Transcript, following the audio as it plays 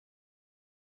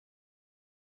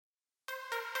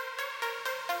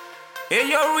Hey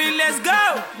yo, Real, let's go.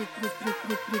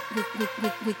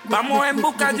 Vamos en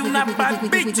busca de una bad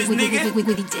bitches, nigga.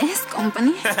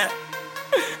 Company.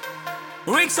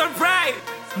 Rick Surprise,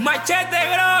 Machete,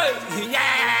 Groy. Yeah.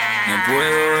 No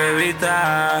puedo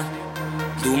evitar,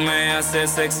 tú me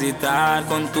haces excitar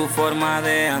con tu forma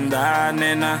de andar,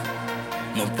 nena.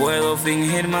 No puedo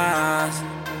fingir más,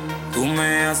 tú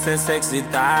me haces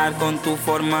excitar con tu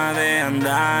forma de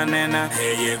andar, nena.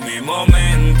 Ella es mi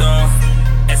momento,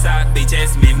 esa bitch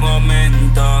es mi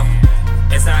momento.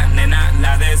 Esa nena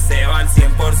la deseo al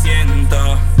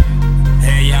 100%.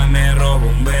 Ella me roba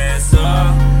un beso,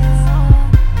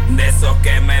 de esos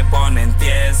que me ponen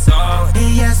tieso.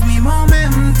 Ella es mi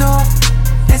momento,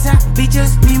 esa bitch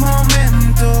es mi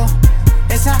momento.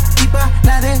 Esa tipa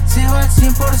la deseo al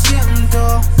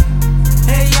 100%.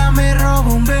 Ella me roba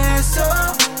un beso,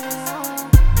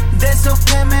 de esos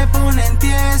que me ponen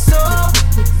tieso.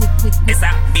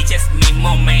 Esa bitch es mi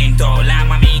momento, la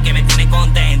mami que me tiene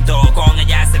contento. Con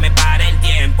ella se me para el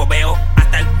tiempo, veo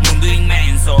hasta el mundo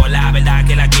inmenso. La verdad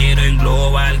que la quiero en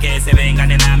global, que se venga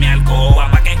nena a mi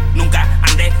alcoba, pa' que nunca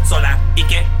ande sola y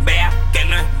que vea que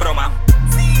no es broma.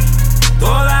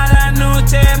 Toda la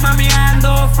noche mami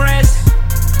ando fresh,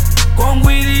 con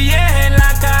Willy en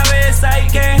la cabeza y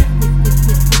que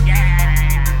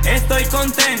estoy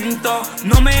contento,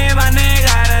 no me va a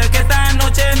negar que esta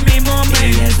noche es mi momento.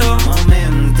 Ella es mi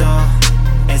momento,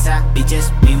 esa bitch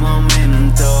es mi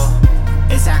momento.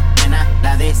 Esa nena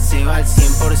la deseo al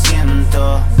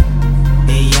 100%.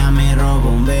 Ella me roba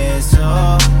un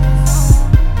beso,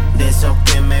 de esos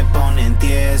que me ponen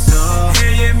tieso.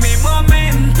 Ella es mi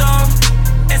momento,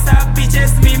 esa bitch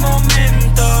es mi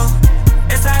momento.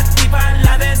 Esa tipa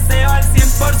la deseo al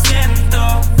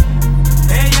 100%.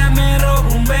 Ella me roba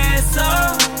un beso,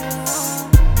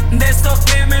 de esos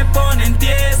que me ponen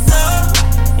tieso.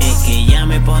 Es que ella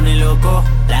me pone loco,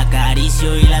 la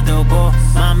acaricio y la toco.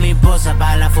 Mami posa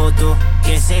pa' la foto,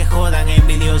 que se jodan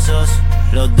envidiosos.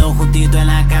 Los dos juntitos en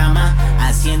la cama,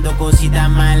 haciendo cositas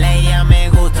malas. Ella me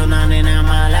gusta, una nena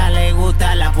mala. Le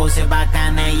gusta la pose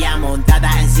bacana, ella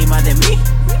montada encima de mí,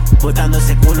 botando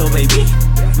ese culo, baby.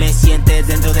 Me sientes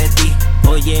dentro de ti.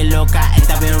 Oye loca,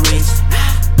 está bien rich,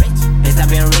 está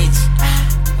bien rich,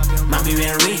 mami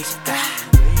bien rich.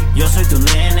 Yo soy tu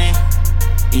nene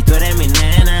y tú eres mi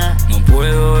nena. No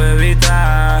puedo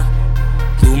evitar,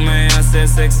 tú me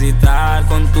haces excitar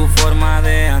con tu forma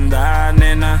de andar,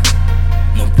 nena.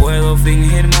 No puedo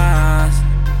fingir más,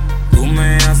 tú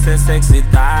me haces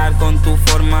excitar con tu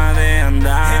forma de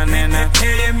andar, nena.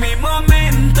 Ella es mi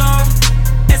momento,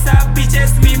 esa bitch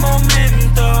es mi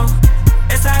momento.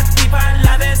 Esa tipa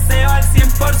la deseo al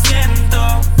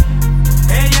 100%.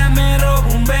 Ella me roba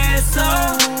un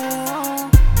beso,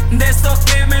 de esos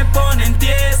que me ponen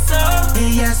tieso.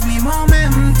 Ella es mi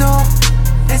momento,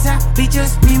 esa bitch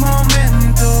es mi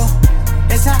momento.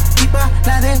 Esa tipa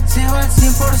la deseo al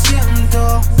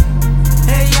 100%.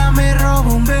 Ella me roba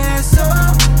un beso,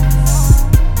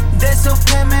 de esos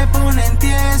que me ponen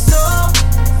tieso.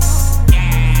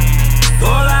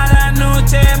 Toda la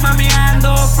noche mami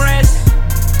ando fresh,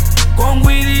 con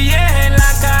Willy en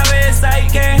la cabeza y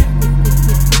que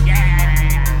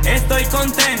estoy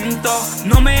contento,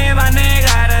 no me va a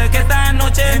negar que esta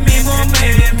noche es mi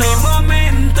momento. Mi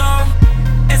momento,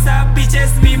 esa bitch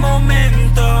es mi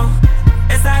momento.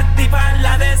 Esa tipa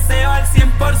la deseo al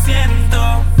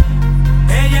 100%.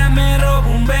 Ella me roba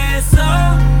un beso,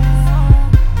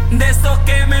 de esos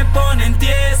que me ponen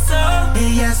tieso.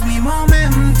 Ella es mi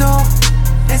momento,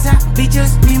 esa bitch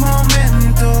es mi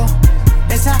momento.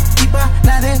 Esa tipa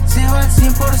la deseo al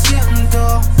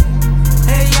 100%.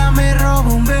 Ella me roba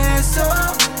un beso,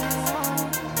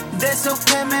 de esos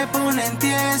que me ponen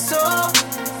tieso.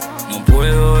 No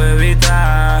puedo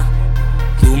evitar,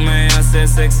 tú me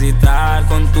haces excitar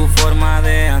con tu forma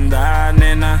de andar,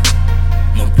 nena.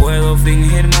 No puedo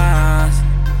fingir más,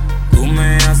 tú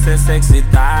me haces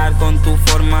excitar con tu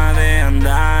forma de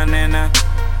andar, nena.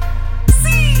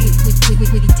 Sí.